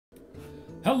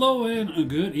Hello and a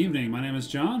good evening. My name is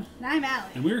John. And I'm Allie.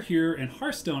 And we're here in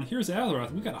Hearthstone. Here's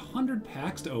Azeroth. We got 100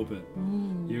 packs to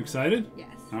open. You excited? Yes.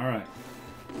 All right.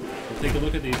 We'll take a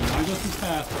look at these. I'm not go too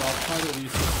fast, but I'll try to at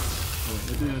least...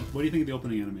 Oh, wait, what do you think of the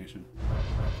opening animation?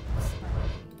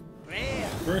 Rare.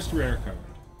 First rare card.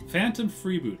 Phantom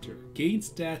Freebooter. Gain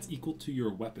stats equal to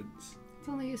your weapons. It's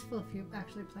only useful if you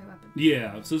actually play weapons.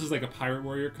 Yeah, so this is like a Pirate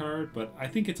Warrior card, but I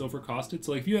think it's overcosted.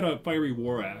 So like if you had a Fiery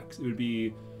War Axe, it would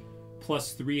be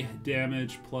plus 3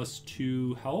 damage, plus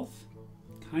 2 health.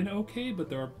 Kind of okay,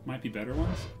 but there might be better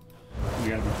ones. We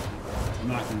got a bunch of cards. I'm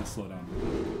not going to slow down.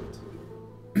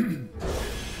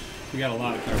 We got a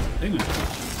lot of cards. Penguin.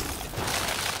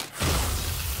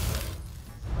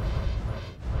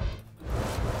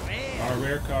 Our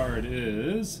rare card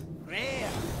is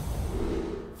Rare.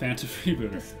 Phantom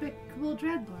Freebooter. Despicable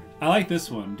Dreadlord. I like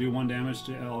this one. Do 1 damage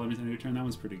to all enemies on your turn. That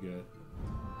one's pretty good.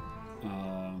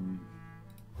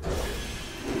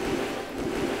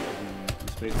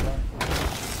 Spacebar.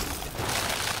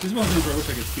 This is one of the things where I wish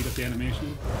I could speed up the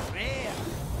animation. Rare.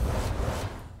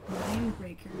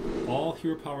 Mindbreaker. All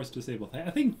hero powers disabled. I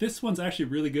think this one's actually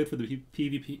really good for the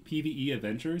PvE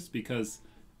adventures because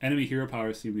enemy hero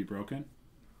powers seem to be broken.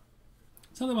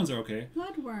 Some of the ones are okay.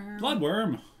 Bloodworm.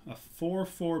 Bloodworm, a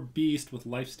 4/4 beast with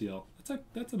lifesteal.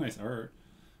 That's a nice art.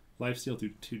 Lifesteal do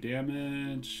 2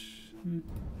 damage.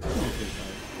 Okay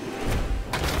card.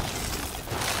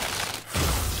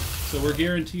 So we're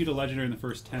guaranteed a legendary in the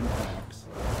first 10 packs.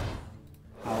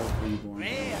 Howl Reborn.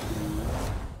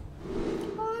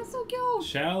 Oh, that's so cute.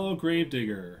 Shallow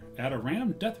Gravedigger. Add a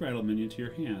random Death Rattle minion to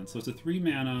your hand. So it's a 3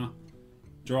 mana.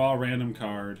 Draw a random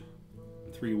card.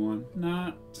 3/1.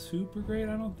 Not super great,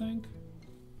 I don't think.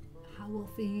 Howl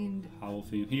Fiend. Howl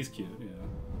Fiend. He's cute, yeah.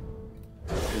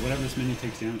 So whenever this minion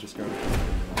takes damage, discard it.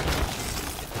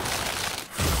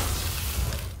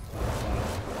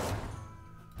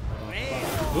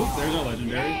 Oop, there's our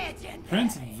legendary.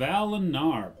 Prince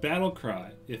Valinar. Battle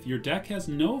Cry. If your deck has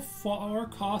no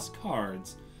 4-cost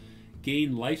cards,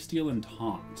 gain lifesteal and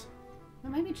taunt.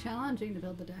 That might be challenging to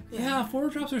build the deck. Yeah,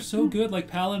 4-drops are so good. Like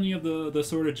Paladin, you have the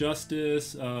Sword of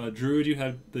Justice. Druid, you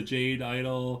have the Jade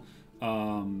Idol.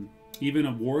 Even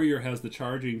a Warrior has the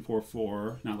charging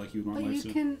 4/4. Not like you want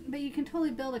lifesteal. But you can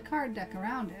totally build a card deck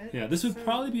around it. Yeah, this would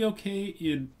probably be okay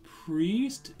in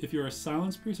Priest if you're a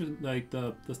Silence Priest, or like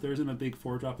there isn't a big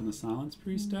 4-drop in the Silence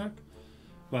Priest deck.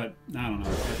 But I don't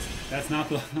know. That's not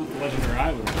the legendary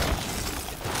I would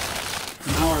have.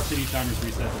 Now our pity timer's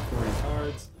reset to 40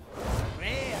 cards.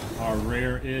 Rare. Our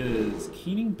rare is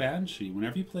Keening Banshee.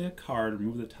 Whenever you play a card,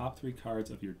 remove the top 3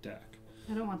 cards of your deck.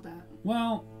 I don't want that.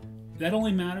 Well, that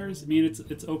only matters. I mean,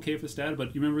 it's okay for stat,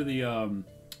 but you remember the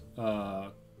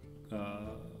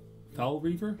Foul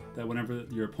Reaver? That whenever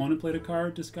your opponent played a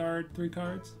card, discard 3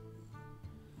 cards?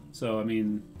 So, I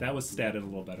mean, that was statted a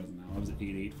little better than that. That was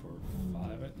 8/8 for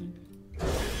 5, I think.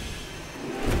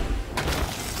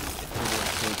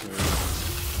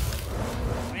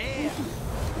 Rare.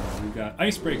 We've got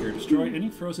Icebreaker. Destroy any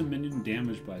frozen minion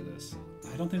damaged by this.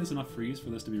 I don't think there's enough freeze for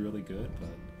this to be really good,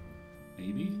 but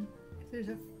maybe. Is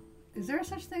there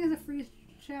such thing as a freeze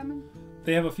shaman?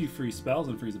 They have a few free spells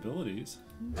and freeze abilities.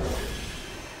 Must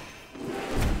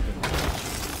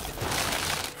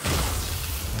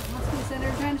be center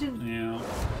of attention. Yeah. I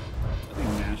think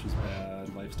Nash is bad.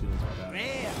 Lifesteal is bad.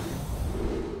 Rare.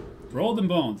 Rolled in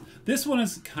Bones. This one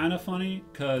is kind of funny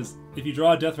because if you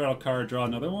draw a Death Rattle card, draw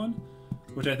another one.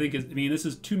 Which I think is, I mean, this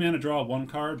is 2 mana draw 1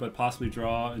 card, but possibly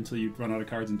draw until you run out of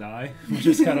cards and die, which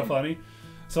is kind of funny.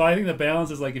 So I think the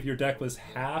balance is like if your deck was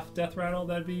half Death Rattle,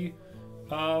 that'd be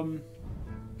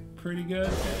pretty good.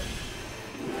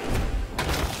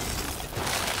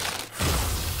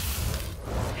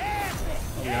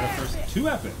 We got our first 2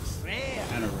 epics Rare.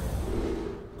 and a rare.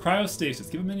 Cryostasis.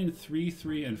 Give a minion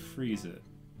 3/3 and freeze it.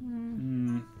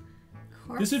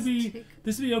 This would be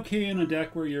okay in a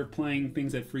deck where you're playing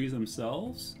things that freeze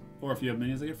themselves, or if you have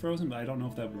minions that get frozen. But I don't know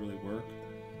if that would really work.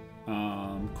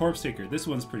 Corpse Taker. This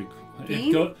one's pretty cool.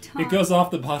 It goes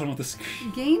off the bottom of the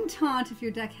screen. Gain taunt if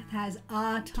your deck has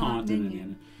a taunt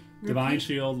minion. Divine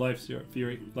Shield, Lifesteal,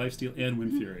 and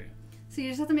Wind Fury. So you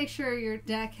just have to make sure your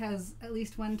deck has at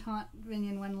least 1 taunt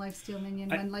minion, 1 lifesteal minion,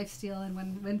 1 lifesteal, and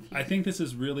 1 wind fury. I think this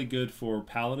is really good for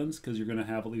Paladins because you're going to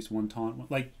have at least 1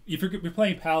 taunt. Like if you're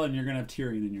playing Paladin, you're going to have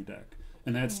Tyrion in your deck,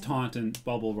 and that's taunt and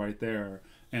bubble right there,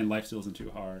 and lifesteal isn't too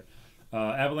hard.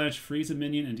 Avalanche, freeze a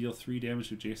minion and deal 3 damage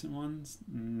to adjacent ones.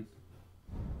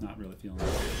 Not really feeling it.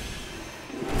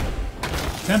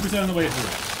 10% on the way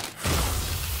through.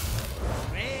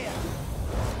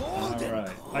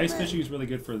 Alright. Ice Fishing is really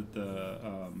good for the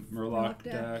Murloc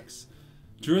decks.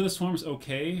 Drew of the Swarm's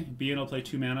okay. Being able to play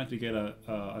 2 mana to get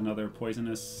another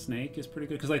poisonous snake is pretty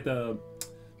good. Because like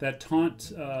that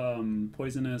taunt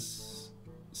poisonous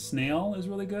snail is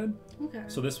really good. Okay.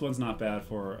 So this one's not bad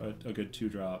for a good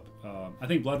 2-drop. I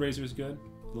think Blood Razor is good.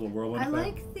 A little whirlwind I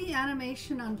effect. like the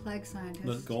animation on Plague Scientist.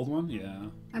 The gold one, yeah.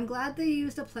 I'm glad they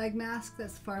used a plague mask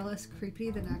that's far less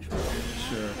creepy than actual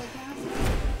Sure. plague mask.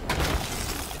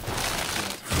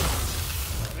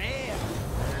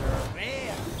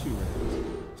 Two rares.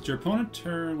 It's your opponent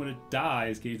turn. When it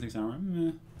dies, gain 6 armor.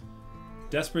 Meh.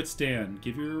 Desperate Stand.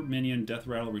 Give your minion Death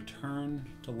Rattle, return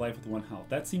to life with 1 health.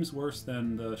 That seems worse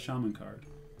than the Shaman card,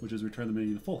 which is return the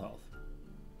minion to full health.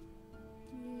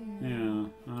 Yeah,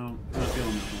 I'm not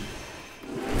feeling that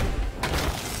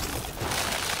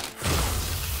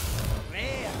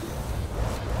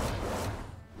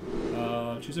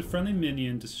one. Choose a friendly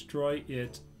minion, destroy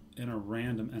it and a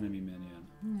random enemy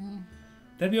minion.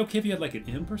 That'd be okay if you had like an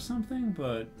imp or something,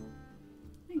 but...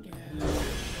 I get it.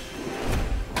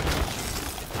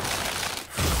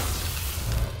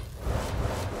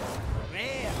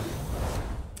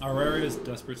 Auraria's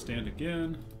Desperate Stand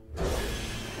again.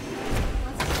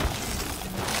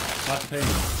 Lots of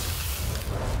payments.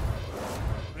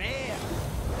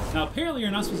 Now apparently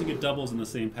you're not supposed to get doubles in the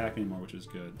same pack anymore, which is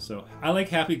good. So I like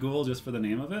Happy Ghoul just for the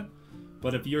name of it.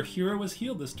 But if your hero was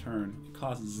healed this turn, it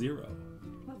costs 0.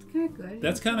 That's kind of good.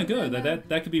 That's kind of good.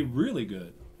 That could be really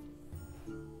good.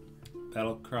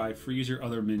 Battle Cry, freeze your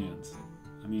other minions.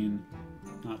 I mean,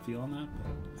 not feeling that,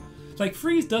 but like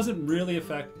freeze doesn't really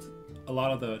affect a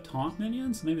lot of the taunt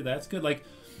minions. Maybe that's good. Like,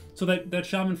 so that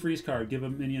Shaman freeze card, give a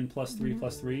minion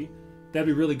 +3/+3. That'd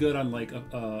be really good on like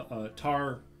a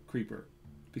Tar Creeper,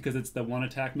 because it's the 1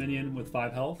 attack minion with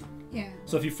 5 health. Yeah.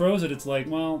 So if you froze it, it's like,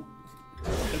 well,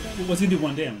 what's he do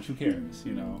 1 damage? Who cares?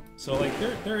 You know. So like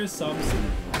there is some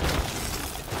synergy.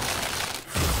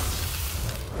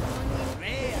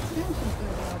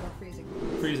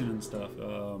 Freezing and stuff.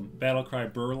 Battle Cry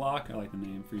Burlock. I like the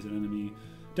name. Freeze an enemy.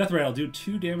 Death Rattle. Do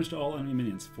 2 damage to all enemy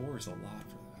minions. 4 is a lot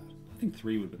for that. I think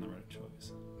 3 would have been the right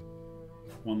choice.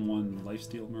 1/1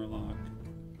 Lifesteal Murloc.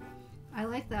 I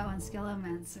like that one,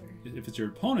 Skelemancer. If it's your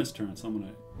opponent's turn, someone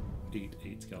at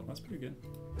 8/8 Skeleton. That's pretty good.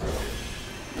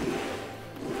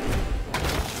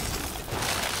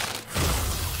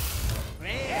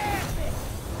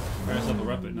 Prepare yourself a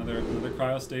weapon. Another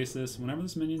cryostasis. Whenever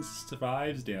this minion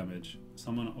survives damage,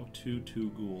 summon a 2/2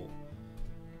 ghoul.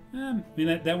 I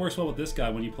mean, that works well with this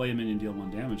guy. When you play a minion, deal 1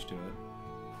 damage to it.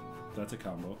 That's a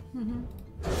combo.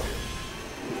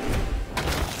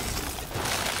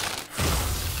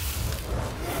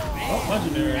 Oh,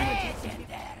 legendary.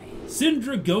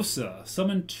 Syndragosa.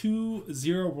 Summon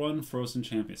 2/0/1 Frozen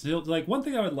Champions. So, like, one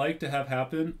thing I would like to have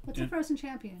happen... What's a Frozen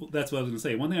Champion? That's what I was going to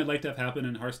say. One thing I'd like to have happen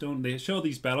in Hearthstone, they show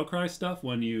these battle cry stuff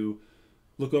when you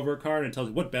look over a card and it tells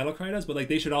you what battle cry does, but like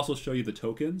they should also show you the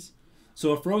tokens.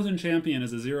 So a Frozen Champion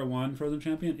is a 0/1 Frozen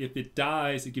Champion. If it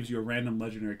dies, it gives you a random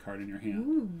legendary card in your hand.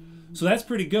 Ooh. So that's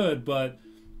pretty good, but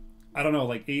I don't know,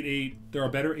 like 8/8, there are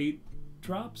better 8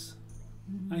 drops,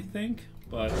 I think.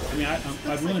 But, I mean,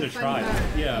 I'm willing to try it.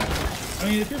 Yeah. I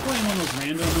mean, if you're playing one of those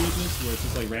random mages where it's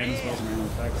just like random spells and random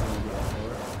effects, then we'll be all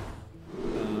for it.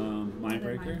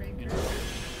 Mindbreaker.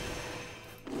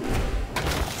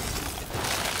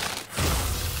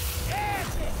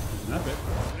 Not bad.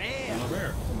 Not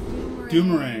rare.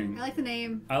 Doomerang. I like the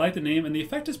name. I like the name, and the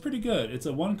effect is pretty good. It's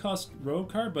a 1-cost rogue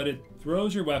card, but it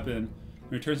throws your weapon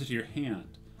and returns it to your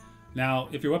hand. Now,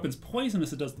 if your weapon's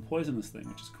poisonous, it does the poisonous thing,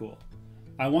 which is cool.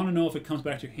 I want to know if it comes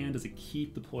back to your hand, does it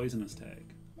keep the poisonous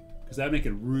tag? Because that'd make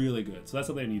it really good. So that's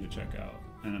something I need to check out.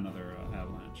 And another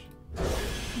avalanche.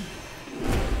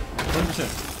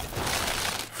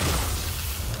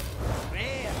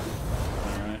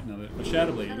 100%. Alright, another. But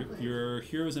Shadow Blade, your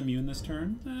hero's immune this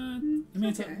turn. I mean,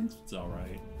 it's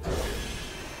alright.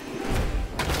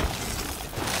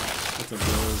 It's a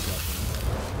rogue weapon.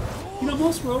 You know,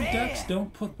 most rogue decks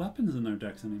don't put weapons in their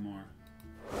decks anymore.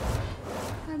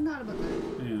 I'm not about that.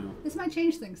 Yeah. This might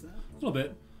change things, though. A little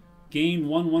bit. Gain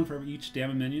 1/1 for each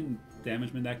damage minion.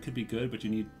 That could be good, but you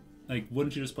need... Like,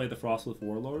 wouldn't you just play the Frostwolf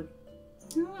Warlord?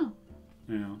 I don't know.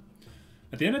 Yeah.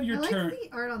 At the end of your turn... I like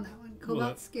the art on that one.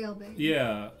 Cobalt Scale Bait.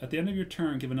 Yeah. At the end of your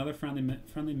turn, give another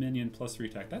friendly minion +3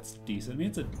 attack. That's decent. I mean,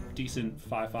 it's a decent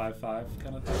 5/5/5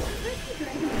 kind of thing.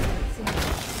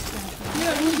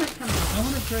 Yeah, I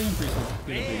wonder if Dragon Priest will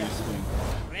get a bigger swing.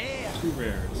 2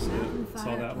 rares. Yeah,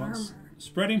 saw that once.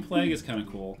 Spreading Plague is kind of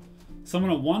cool. Summon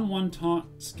a 1/1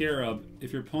 Taunt Scarab.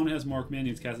 If your opponent has more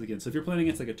minions, cast it again. So if you're playing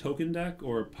against like a token deck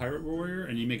or a Pirate Warrior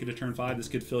and you make it to turn 5, this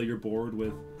could fill your board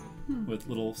with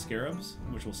little scarabs,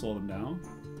 which will slow them down.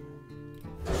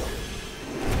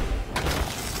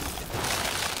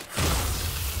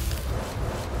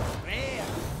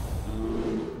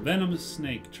 Venom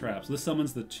Snake Traps. This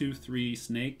summons the 2/3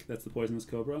 snake. That's the poisonous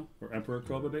cobra, or emperor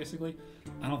cobra, basically.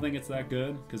 I don't think it's that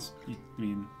good because I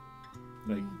mean,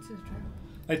 like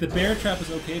the bear trap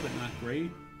is okay, but not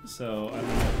great. So I don't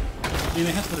know. I mean,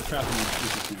 they have to put a trap in each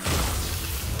snake.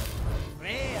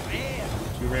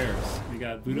 2 rares. We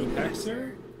got Voodoo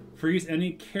Hexer. Freeze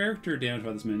any character damage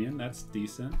by this minion. That's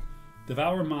decent.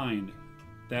 Devour Mind.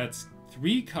 That's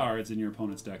 3 cards in your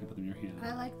opponent's deck and put them in your hand.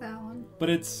 I like that one. But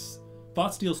it's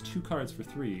bot steals 2 cards for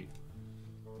 3.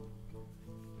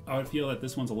 I would feel that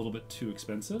this one's a little bit too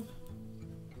expensive.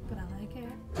 But I like it.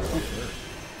 Oh, sure.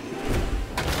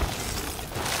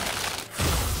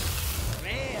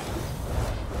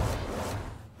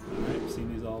 Alright, I've seen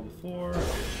these all before.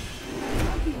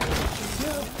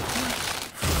 Yeah.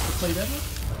 Play that one?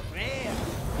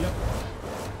 Yep.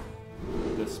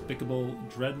 Despicable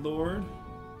Dreadlord.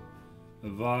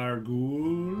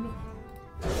 Vargul.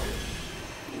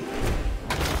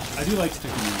 I do like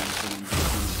sticking in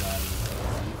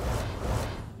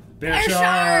Bear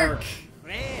Shark!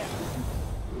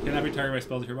 Cannot be targeted by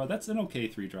spells of hero. That's an okay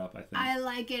 3-drop, I think. I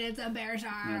like it. It's a Bear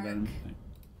Shark. Yeah,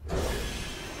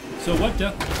 so what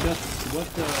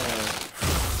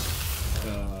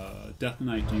death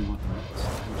knight do you want the most?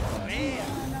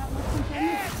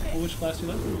 Which class do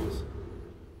you like the most?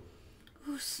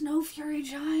 Ooh, Snow Fury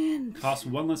Giant. Costs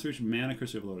 1 less reach, mana,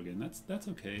 curse overload again. That's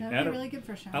okay. That'd be really good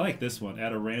for Shadow. I like this one.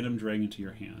 Add a random dragon to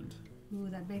your hand. Ooh,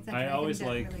 that makes that I always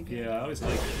like, really good. yeah, I always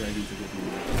like dragons to get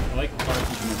more. I like cards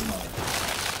with more power.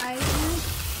 I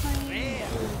like playing.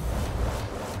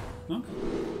 Okay.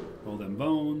 Roll them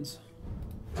bones.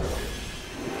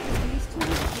 These two.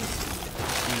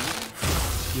 Yeah.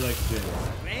 You like Jade.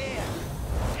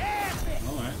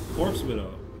 Alright. Corpse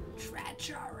Widow.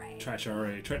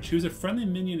 Treachery. Choose a friendly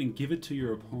minion and give it to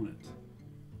your opponent.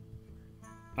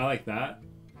 I like that.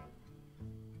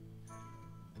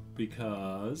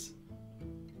 Because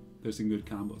there's some good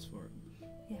combos for it.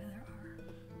 Yeah,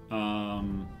 there are.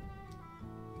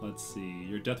 Let's see.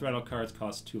 Your Death Rattle cards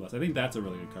cost 2 less. I think that's a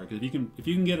really good card because if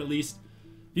you can get at least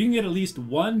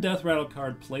 1 Death Rattle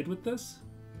card played with this,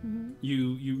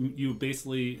 you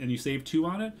basically, and you save 2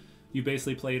 on it, you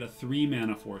basically played a 3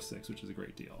 mana 4/6, which is a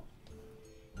great deal.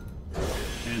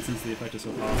 And since the effect is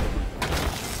so powerful,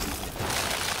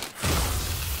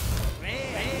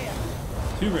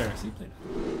 2 rares. So you played it.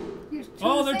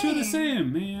 Oh, they're 2 of the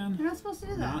same, man. You're not supposed to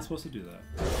do that. You're not supposed to do that.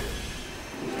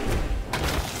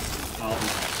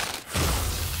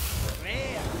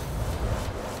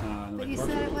 But you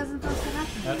said it wasn't supposed to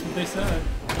happen. That's what they said.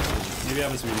 Maybe I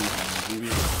was reading it. Maybe.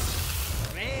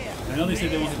 I know they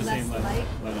said they won't hit the same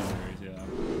legendaries, yeah.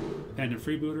 And a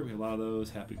freebooter, we have a lot of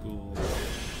those. Happy Ghoul.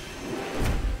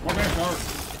 More Bear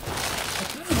Sharks. I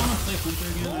kind of want to play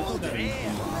Hunter again. I played that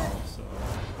in a while, so.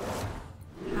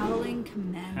 Howling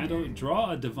Commander.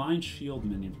 Draw a Divine Shield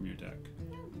minion from your deck.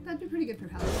 That'd be pretty good for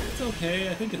Howling. It's okay.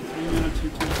 I think a 3 mana 2/2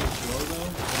 is slow though,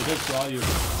 but it does draw you a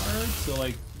card. So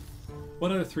like,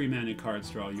 what other 3 mana cards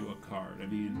draw you a card? I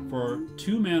mean, for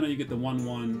 2 mana you get the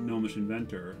 1/1 Gnomish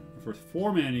Inventor. For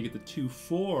 4 mana you get the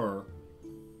 2/4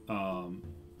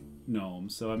 Gnome.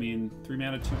 So I mean, 3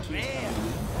 mana 2/2 is kind of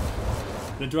good.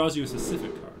 But it draws you a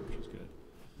specific card, which is good.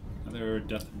 Another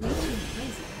Death. New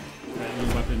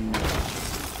weapon.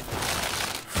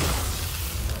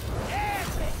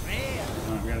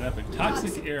 We got an epic.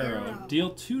 Toxic Arrow.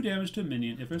 Deal 2 damage to a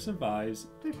minion. If it survives...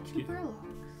 There's 2 Burlocks.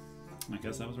 I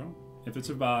guess that was wrong. If it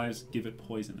survives, give it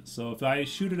poisonous. So if I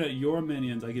shoot it at your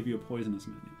minions, I give you a poisonous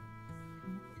minion.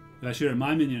 If I shoot it at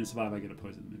my minion and survive, I get a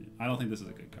poisonous minion. I don't think this is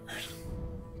a good card.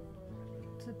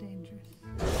 It's a dangerous.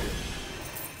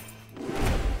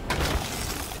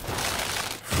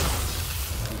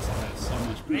 This has so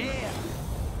much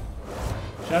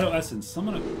power. Shadow Essence.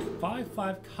 Summon a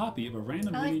 5/5 copy of a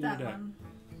random minion in your deck. One.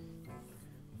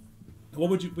 What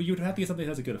would you? But you would have to get something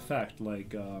that has a good effect,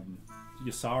 like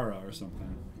Ysara or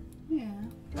something. Yeah, I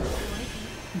like it.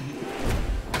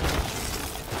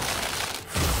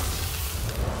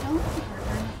 I don't like the card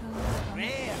very much.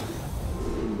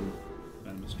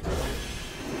 Venomous Trap.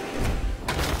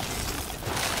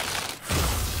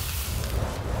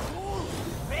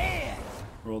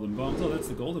 Golden Bones. Oh, that's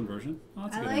the golden version. Oh,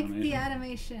 that's a I good like animation. the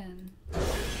animation.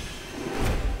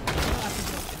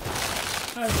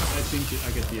 I think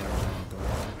I get the action.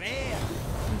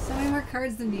 There's so many more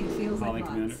cards than me, it feels like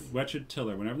Commander. lots. Wretched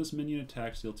Tiller. Whenever this minion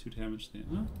attacks, deal 2 damage to the...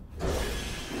 Huh?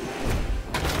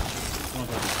 Oh,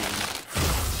 that'd be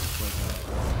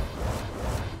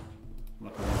cool.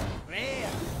 Like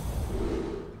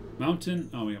Mountain.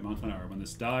 Oh, we got Mountain Hour. When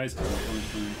this dies, the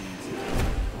opponent's turn gains.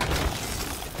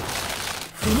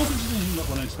 So the most interesting thing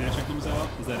when an expansion comes out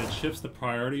is that it shifts the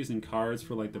priorities and cards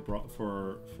for like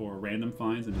for random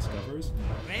finds and discovers.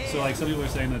 So like some people are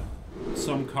saying that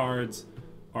some cards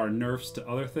are nerfs to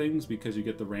other things because you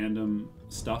get the random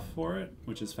stuff for it,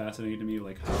 which is fascinating to me,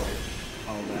 like how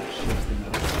that shifts the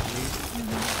meta slightly.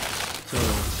 So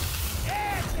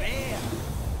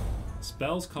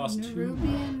spells cost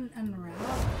Nerubian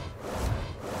Unravel.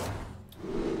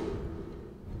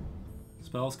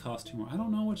 Spells cost 2 more. I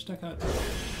don't know which deck I...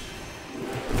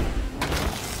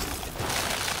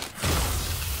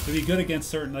 It'd be good against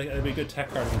certain... Like, it'd be a good tech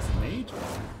card against the mage.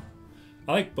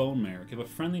 I like Bone Mare. Give a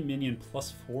friendly minion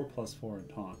 +4/+4 in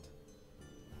taunt.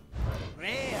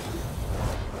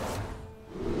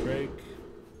 Drake.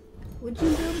 Would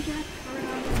you build a deck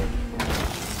around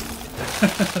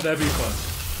That'd be fun.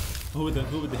 Who would the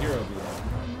hero be? I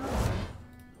don't know.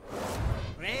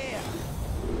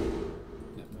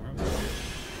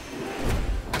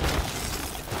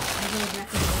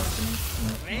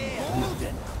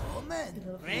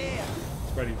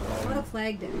 Spreading flag. What a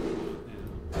flag deck. Yeah.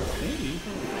 Maybe.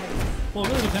 Well, it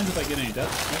really depends if I get any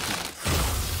death.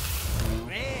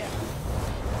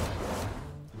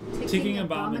 Ticking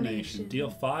Abomination. Deal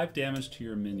 5 damage to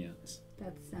your minions.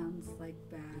 That sounds like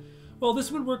bad. Well,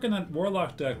 this would work in that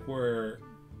Warlock deck where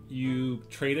you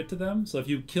trade it to them. So if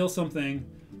you kill something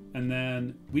and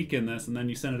then weaken this and then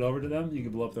you send it over to them, you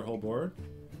can blow up their whole board.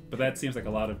 But that seems like a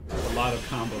lot of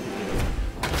combo to do.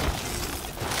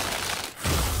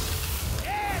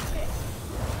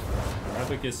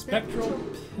 Is Spectral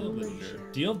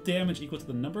Pillager. Deal damage equal to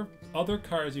the number of other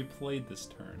cards you played this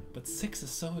turn. But 6 is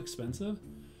so expensive.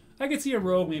 I could see a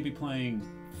rogue maybe playing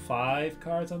 5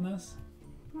 cards on this.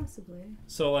 Possibly.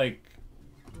 So like,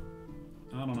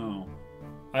 I don't know.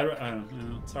 I don't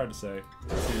know. It's hard to say.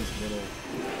 It seems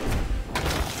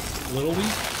a little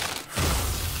weak.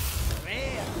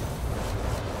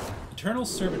 Eternal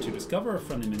Servitude. Discover a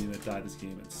friendly minion that died this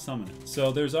game and summon it.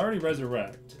 So there's already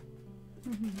Resurrect.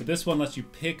 But this one lets you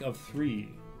pick of 3,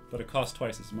 but it costs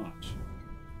twice as much.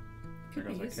 There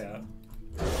goes that cat.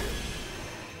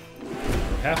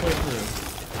 We're halfway through.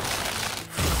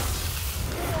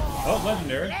 Oh,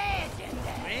 legendary.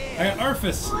 I got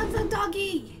Arphis. Oh, it's a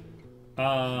doggy.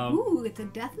 Ooh, it's a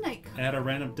Death Knight card. Add a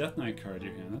random Death Knight card to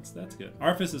your hand. That's good.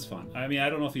 Arphis is fun. I mean,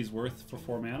 I don't know if he's worth for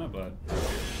 4 mana, but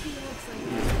He looks like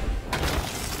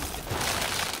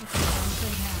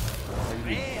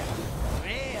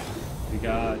we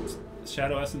got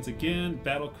Shadow Essence again,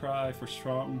 Battle Cry for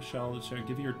Strong Shell.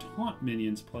 Give your taunt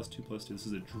minions +2/+2. This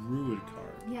is a Druid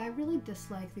card. Yeah, I really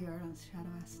dislike the art on Shadow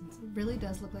Essence. It really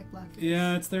does look like black.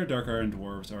 Yeah, it's their Dark Art and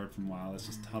Dwarves art from WoW. That's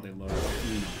just how they look. You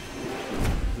know.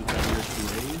 Is it that weird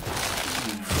gray?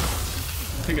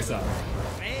 Pick us up.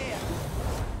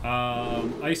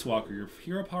 Ice Walker. Your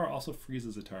hero power also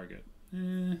freezes a target.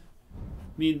 I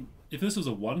mean, if this was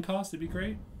a 1 cost, it'd be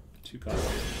great. 2 costs.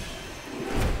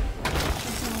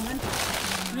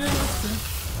 Yeah, that's true.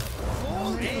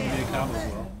 Maybe a combo as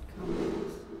well.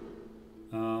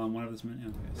 One of this many.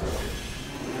 Okay. So.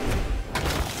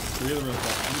 3 of the real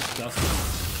stuff. How much dust?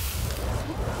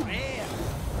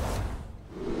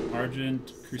 Argent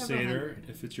Crusader.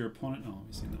 If it's your opponent. Oh,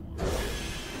 we've seen that one.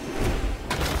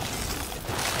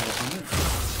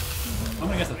 100? I'm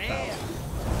gonna guess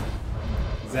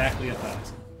 1,000. Exactly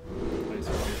 1,000.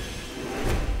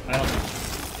 I don't think.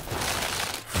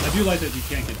 I do like that you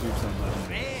can't get dupes on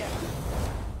legendary.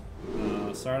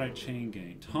 Sardite Chain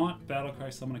Gang. Taunt, Battle Cry,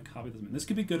 summon a copy of this. This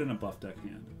could be good in a buff deck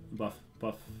hand. Buff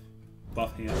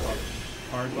hand,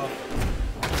 hard buff.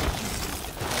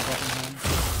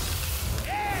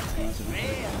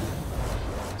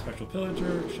 Spectral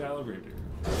Pillager, Shallow Gravedigger.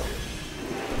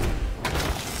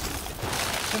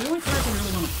 So the only cards I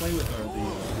really want to play with are the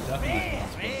Death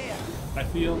Knight. I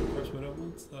feel First Widow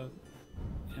one's the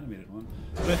animated one,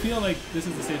 but I feel like this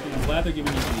is the same thing. I'm glad they're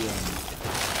giving you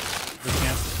the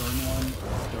chance to earn one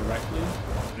directly.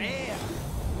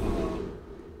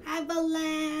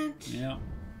 Avalanche. Yeah,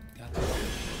 got that.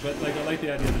 But like, I like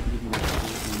the idea that you can do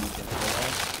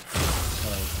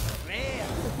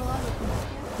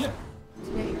Yep.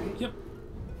 Today, right? Yep.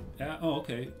 Oh,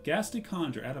 okay. Ghastly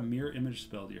Conjure. Add a mirror image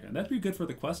spell to your hand. That'd be good for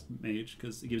the Quest Mage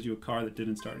because it gives you a card that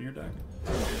didn't start in your deck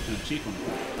and a cheap one.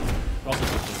 Also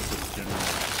good for just general.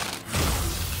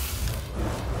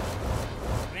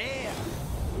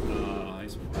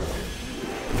 Ice one.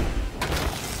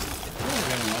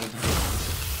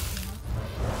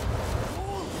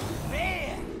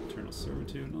 Eternal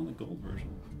Servitude. No, the gold version.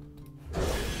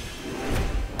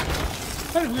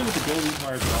 Kind of weird that the golden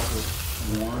cards are also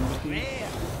worn looking. I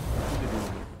think they do a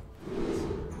little bit.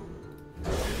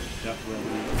 Death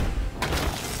Revenant.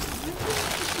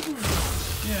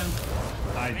 Yeah.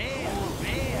 I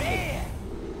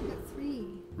got 3.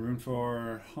 rune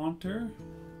for Haunter.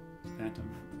 Phantom.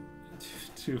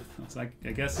 2. So I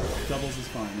guess doubles is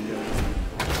fine. Yeah.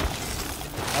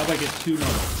 How about I get 2 more?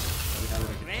 How about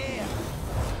I get 2 more?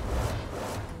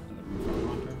 Another rune for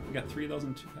Haunter. We got 3 of those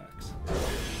in 2 packs.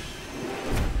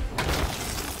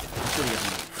 I'm sure we got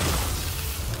more.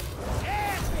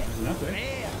 There's an epic.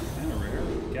 And a rare.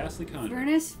 Ghastly Conjure.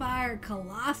 Furnace Fire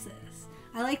Colossus.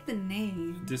 I like the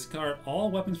name. Discard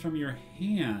all weapons from your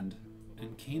hand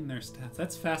and gain their stats.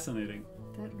 That's fascinating.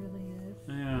 That really is.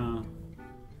 Yeah.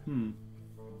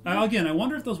 Again, I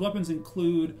wonder if those weapons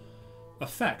include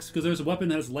effects, because there's a weapon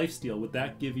that has lifesteal. Would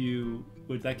that give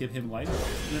him life?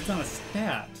 And it's not a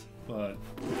stat, but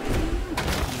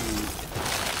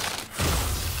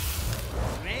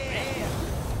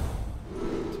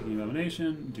taking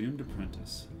Abomination, Doomed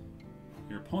Apprentice.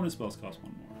 Your opponent's spells cost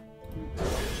 1 more.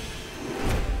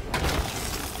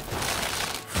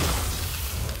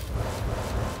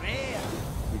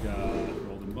 We got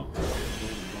Rolled and Bones.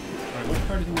 Alright, what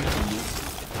card do you think we have to move?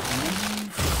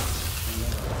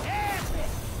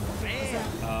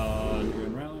 You're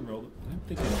in Rally, Rolled. I'm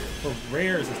thinking for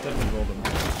rares, it's definitely Rolled and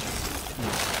Bones.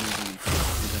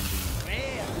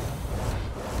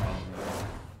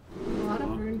 A lot of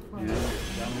rune for Yeah,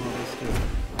 got one of those too.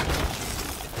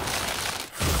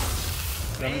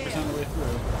 70% of the way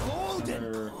through.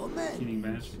 Another Heating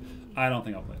Banish. I don't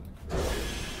think I'll play that.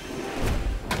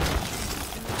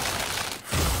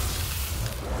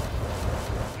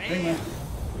 Hangman.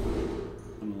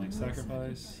 Unlink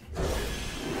Sacrifice.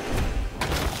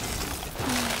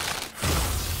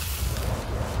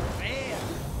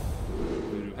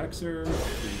 Voodoo Hexer.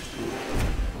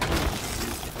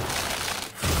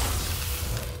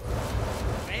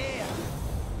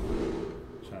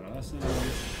 Shadow Essence.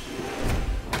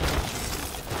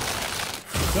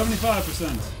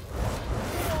 75%.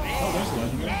 Oh, there's a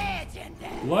legendary.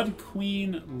 Blood Queen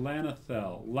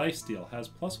Lanathel. Lifesteal. Has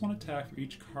 +1 attack for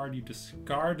each card you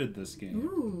discarded this game.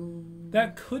 Ooh.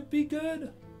 That could be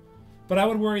good, but I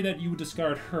would worry that you would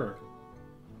discard her.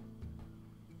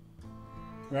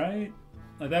 Right?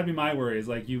 Like, that'd be my worry. Is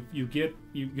like you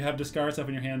have discard stuff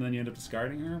in your hand and then you end up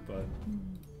discarding her, but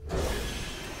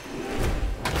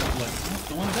like, oh,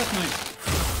 I want a Death Knight.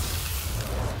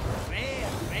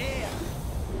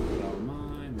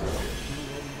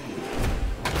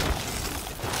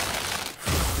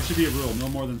 There should be a rule: no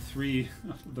more than 3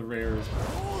 of the rares.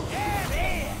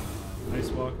 Ice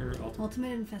Walker.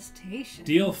 Ultimate Infestation.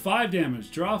 Deal 5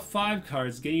 damage. Draw 5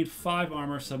 cards. Gain 5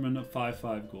 armor. Summon a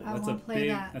 5/5 gold. I That's a won't play big.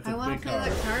 that. That's I a want big to play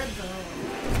card. that card though.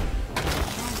 I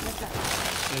want to get that.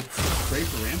 It's great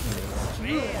for ramping.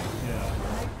 Druid. Yeah. I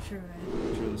like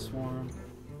Druid. Through the Swarm.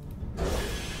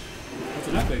 That's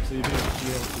an epic, so you'd be able to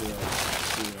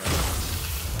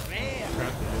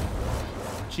craft it.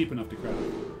 It's cheap enough to craft.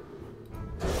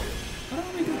 I don't know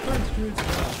how many good cards Druids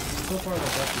have. So far,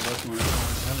 that's the best one. I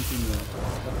haven't seen the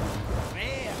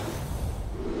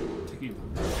taking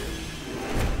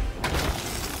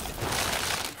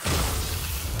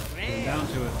getting down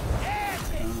to it.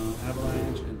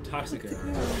 Avalanche and Toxic Air.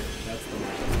 That's the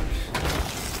worst.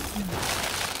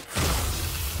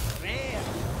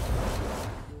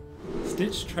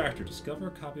 Stitch Tractor. Discover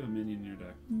a copy of a minion in your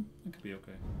deck. That could be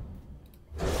okay.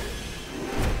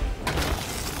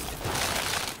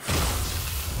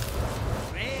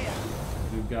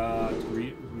 We've got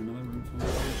another room for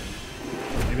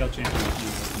maybe I'll change my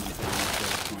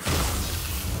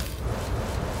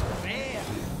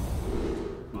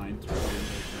mind.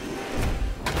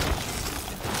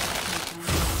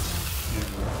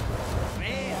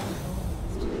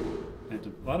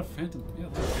 Phantom. A lot of Phantom. Yeah, a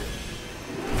lot of Phantom.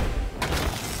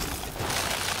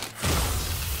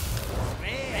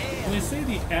 They say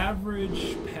the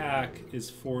average pack is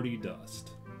 40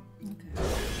 dust. Okay.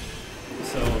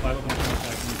 So if I open a pack, I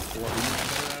need 400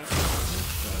 to get at.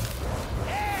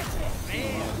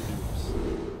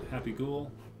 Happy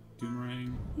Ghoul,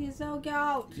 Doomerang. He's so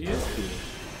cute. He is cool.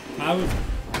 I would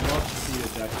love to see a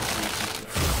deck that makes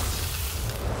that.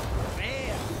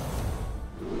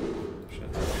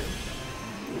 Shark's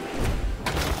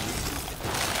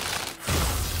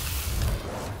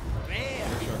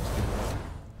good.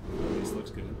 Oh, this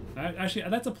looks good. Actually,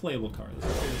 that's a playable card.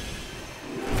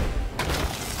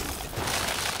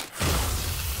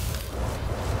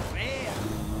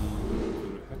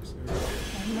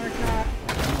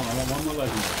 One more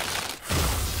legendary.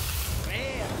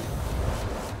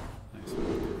 Nice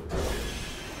one.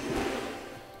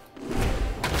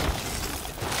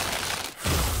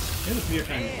 Yeah, the fear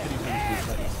time, pity time should be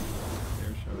set.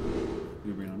 There, show.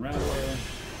 We bring on Rattler.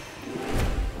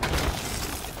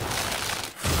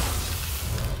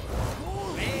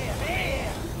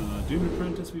 Doomed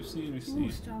Apprentice we've seen.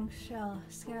 Ooh, strong shell.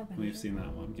 Scavenger. We've seen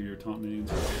that one. Give your taunt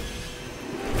minions.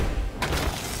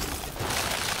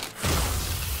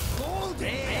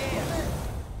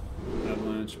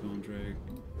 Avalanche, Bone Drake.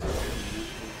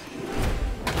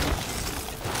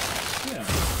 Yeah.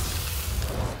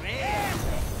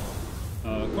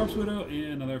 Corpse Widow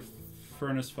and another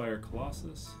Furnace Fire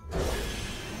Colossus.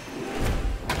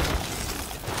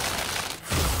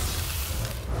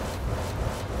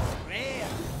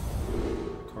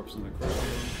 Corpse and the Corpse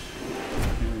Widow.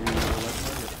 And we're gonna go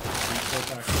legendary. 3-4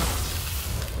 pack.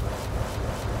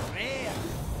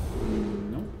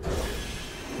 Nope.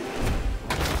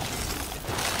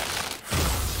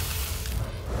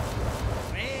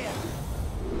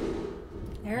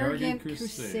 Arrogant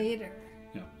Crusader.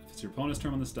 Yeah, if it's your opponent's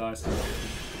turn on this die, send it.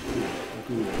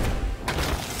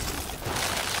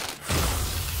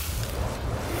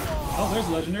 Oh, there's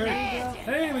a legendary.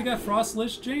 Hey, we got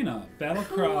Frostlich Jaina. Battle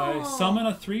Cry. Summon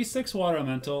a 3/6 water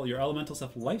elemental. Your elementals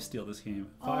have lifesteal this game.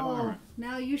 5 armor.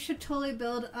 Now you should totally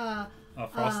build a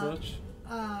Frostlich?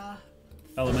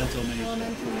 Elemental Mage.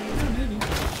 Elemental Mage. Yeah, maybe.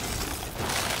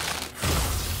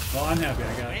 Well, I'm happy.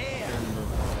 I got number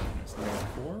of I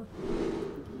got 4?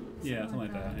 Yeah, something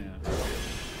like that, yeah.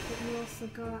 But you also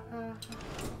got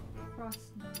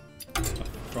Frost Knight.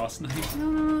 Frost Knight?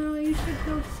 No, you should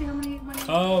go see how many.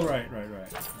 Oh, right.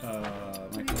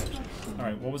 My collection.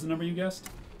 Alright, what was the number you guessed?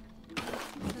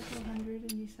 Several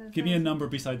hundred, and you said. Give me a number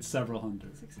besides several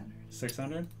hundred. 600.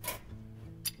 600?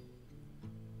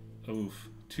 Oof.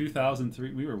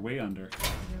 2003. We were way under.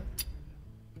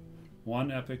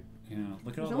 One epic. Yeah,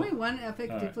 look at all. There's only one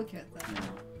epic duplicate, though. Yeah.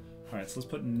 Alright, so let's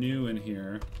put new in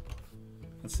here.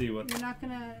 Let's see what. You're not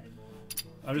gonna.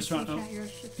 I'm just trying.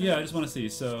 Yeah, I just want to see.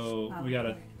 So we got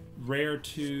a rare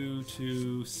 2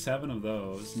 to 7 of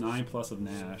those, 9 plus of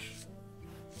Nash,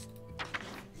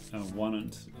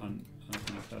 1 on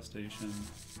infestation,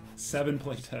 7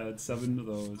 playted, 7 of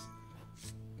those.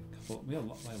 We have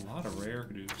a lot of rare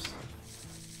dupes.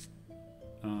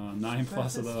 9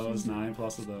 plus of those, 9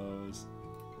 plus of those.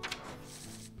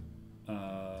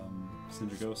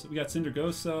 Syndragosa. We got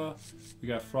Syndragosa. We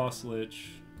got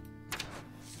Frostlich.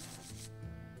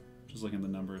 Just looking at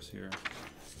the numbers here.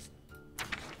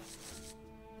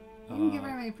 You can get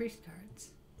very many priest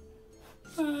cards.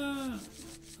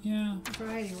 Yeah.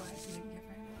 Variety wise, you can get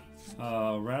very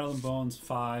many. Rattle and Bones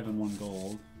 5 and 1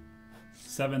 gold.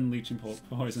 7 Leeching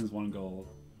Poisons, 1 gold.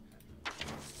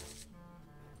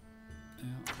 Yeah.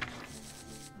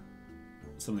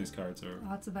 Some of these cards are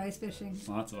lots of ice fishing.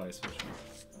 Lots of ice fishing.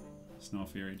 Snow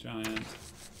Fury Giant.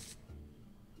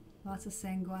 Lots of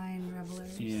Sanguine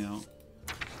Revelers. Yeah.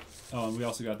 Oh, and we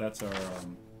also got our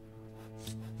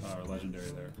legendary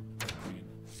there.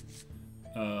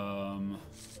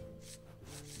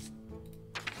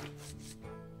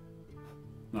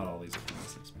 Not all these are from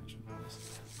this expansion.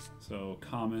 So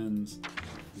commons,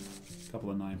 a couple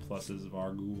of 9 pluses of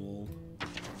Argul.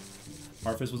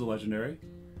 Arthas was a legendary.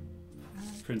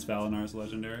 Prince Valinar's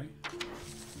legendary.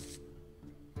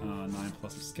 9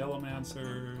 plus of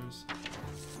Skeletomancers.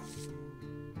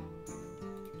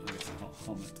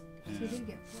 Helmet. So you did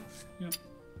get 4. Yep.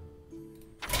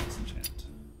 Disenchant.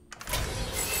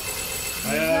 I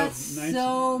have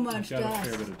so much got dust. a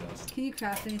fair bit of dust. Can you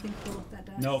craft anything cool with that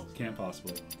dust? Nope, can't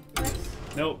possibly. What?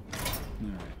 Nope.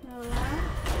 Alright.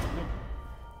 Nope.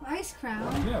 Ice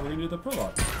Crown? Yeah, we're gonna do the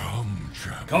prologue.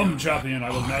 Come, champion, I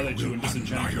will annihilate you and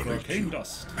disenchant you for arcane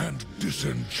dust. And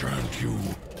disenchant you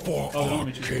for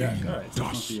arcane Alright, so it must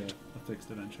dust. be a fixed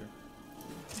adventure.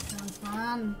 Sounds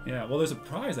fun. Yeah, well, there's a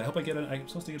prize. I hope I get it. I'm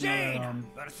supposed to get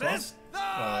another Frost, or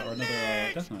another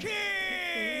Death Knight.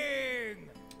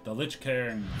 The Lich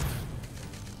King.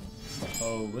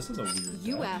 Oh, this is a weird.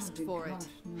 You asked for it.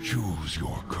 Choose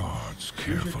your cards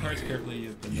carefully. Choose your cards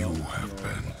carefully. You have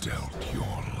been dealt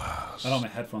your last. I don't have my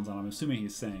headphones on. I'm assuming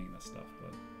he's saying this stuff,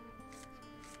 but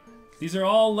these are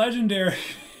all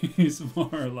legendaries,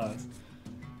 more or less.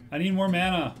 I need more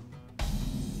mana.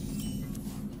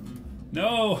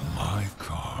 No! My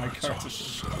cards are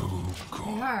so good.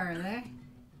 They are they?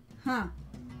 Huh.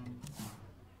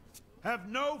 Have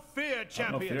no fear,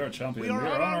 champion. No fear, champion. We are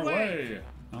on our way.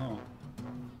 Oh.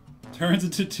 Turns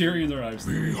into Tyrion's arrives.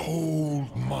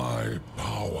 Behold my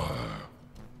power.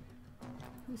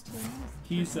 Who's Tyrion?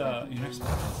 He's your next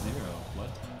Zero.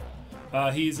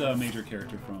 What? He's a major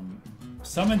character from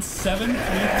Summon 7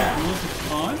 Rules of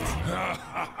Taunt?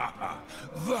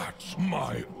 That's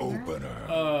my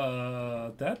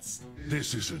opener. That's...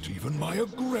 This isn't even my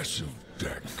aggressive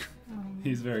deck.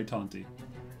 He's very taunty.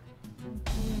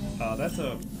 That's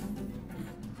a...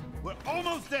 We're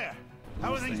almost there.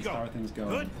 How are things How are going? things going?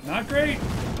 Good? Not great.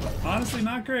 Honestly,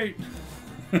 not great.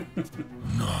 None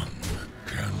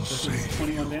can This is save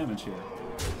 21 damage here.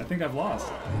 I think I've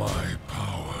lost. my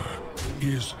power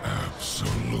is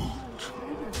absolute.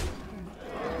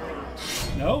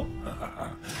 No.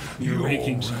 Your Your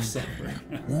ranking shall ranking suffer.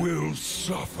 will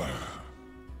suffer.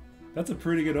 That's a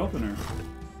pretty good opener.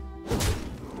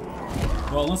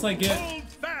 Well, unless I get... Hold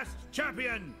fast,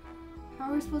 champion!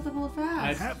 How are we supposed to hold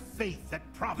fast? Have faith that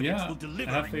Providence Yeah, will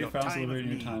deliver have in faith your for us time deliver of in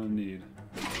your need. time of need.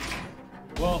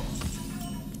 Well,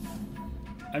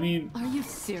 I mean, Are you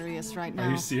serious right now?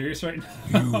 are you serious right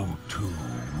now? You too will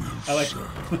I like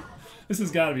serve. this has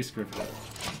got to be scripted.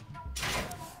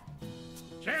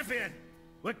 Champion,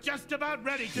 we're just about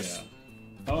ready to... Yeah.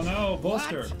 Oh no,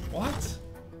 bolster. What?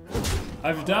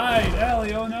 I've died,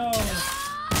 Allie. Oh no.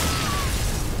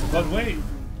 But wait,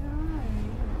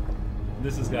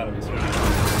 this has got to be scripted.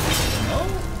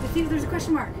 Oh. I think there's a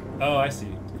question mark. Oh, I see.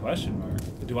 Question mark.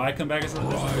 Do I come back as a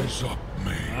Rise up,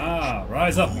 mage. Ah,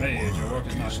 rise up, mage. Your work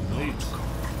is not complete.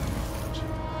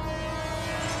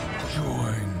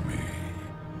 Join me.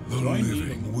 The Join me,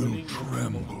 living the will living will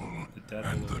tremble, tremble, the dead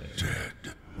and will the obey.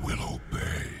 dead will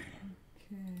obey.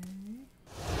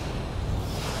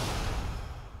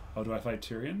 Oh, do I fight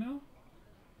Tyrion now?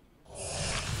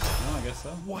 No, I guess so.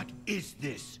 What is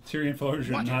this? Tyrion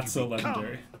Forger, What not have so you become?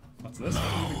 legendary. What's this? What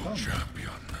have you Now, become? champion,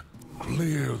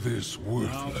 clear this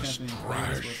worthless champion, clear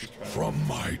this trash worthless trash. from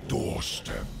my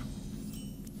doorstep.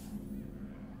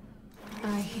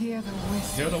 I hear the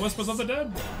whisper Hear the whispers of the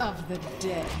dead. of the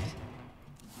dead.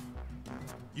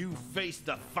 You face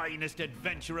the finest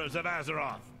adventurers of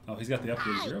Azeroth. Oh, he's got the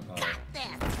upgrade 0 power.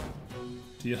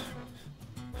 Deal.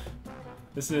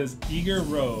 This is Eager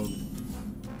Rogue.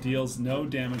 Deals no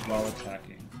damage while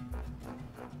attacking.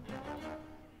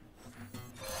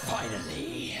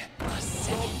 Finally, a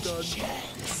second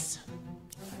chance.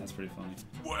 That's pretty funny.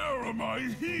 Where am I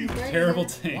here? Terrible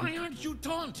tank. Why aren't you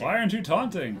taunting? Why aren't you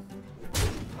taunting?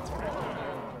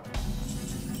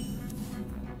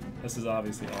 This is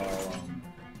obviously all,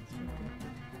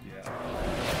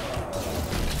 yeah.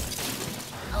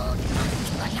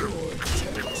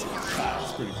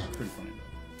 It's pretty funny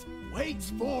though. Wait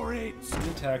for it. Any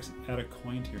attacks, add a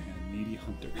coin to your hand. Needy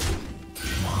hunter.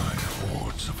 My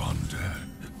hordes of undead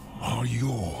are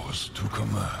yours to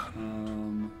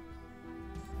command.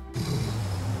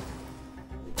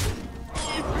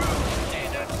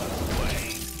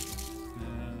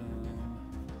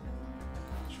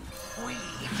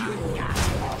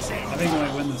 I think I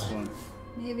might win this one.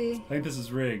 Maybe. I think this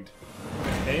is rigged.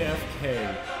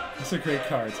 AFK. These are great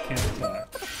cards. Can't attack.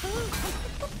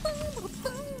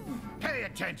 Pay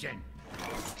attention.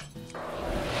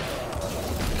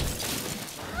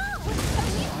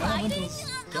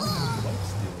 Elementals don't have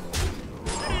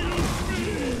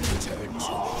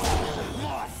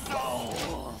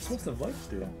lifesteal. Supposed to have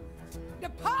lifesteal. The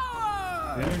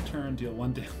power! Then your turn, deal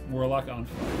 1 damage. Warlock on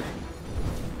fire.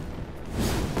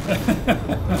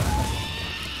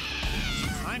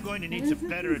 I'm going to need some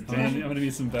better I'm advantage. gonna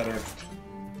need some better.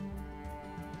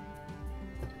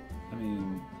 I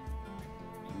mean,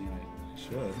 I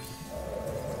should.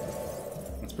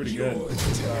 That's pretty good.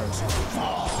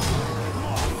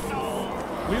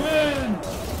 We win!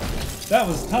 That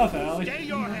was tough, Allie. Stay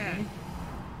your hand.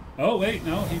 Oh wait,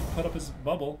 no, he put up his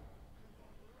bubble.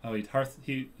 Oh, he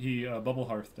bubble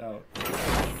hearthed out.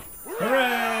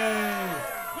 Hooray!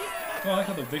 Oh, I like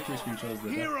how the victory screen shows the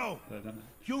Hero,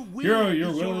 your will, Hero, is,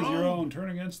 your will is your own. Turn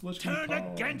against Lich King. Turn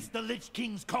call. against the Lich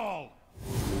King's call.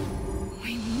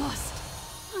 We must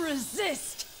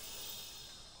resist.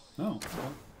 Oh.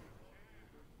 Well.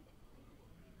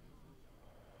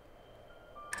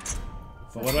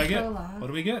 But what do I get? Prologue. What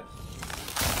do we get?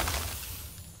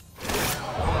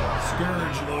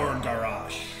 Scourge Lord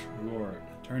Garrosh. Reward.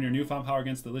 Turn your newfound power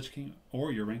against the Lich King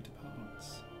or your ranked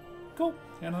opponents. Cool.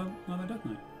 And another Death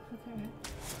Knight. Okay.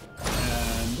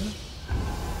 And...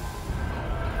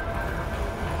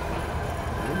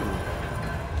 Ooh.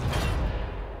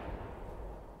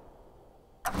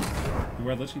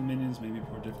 Beware Lich King minions may be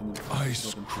more different than...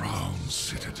 Ice Crown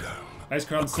Citadel. Ice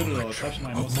Crown A Citadel, a collection touch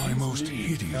my of most my most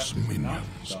hideous crafted not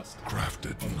minions, dust.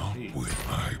 crafted not hate. with.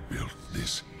 I built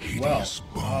this Well, hideous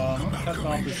bone I'm gonna cut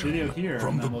off this video amalgamation here,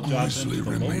 from and the then we'll jump grisly into the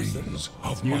lower remains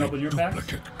citadel. of You my gonna open your packs?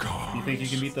 duplicate cards. You think you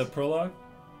can beat the prologue?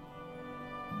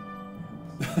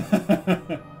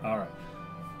 Alright.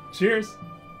 Cheers!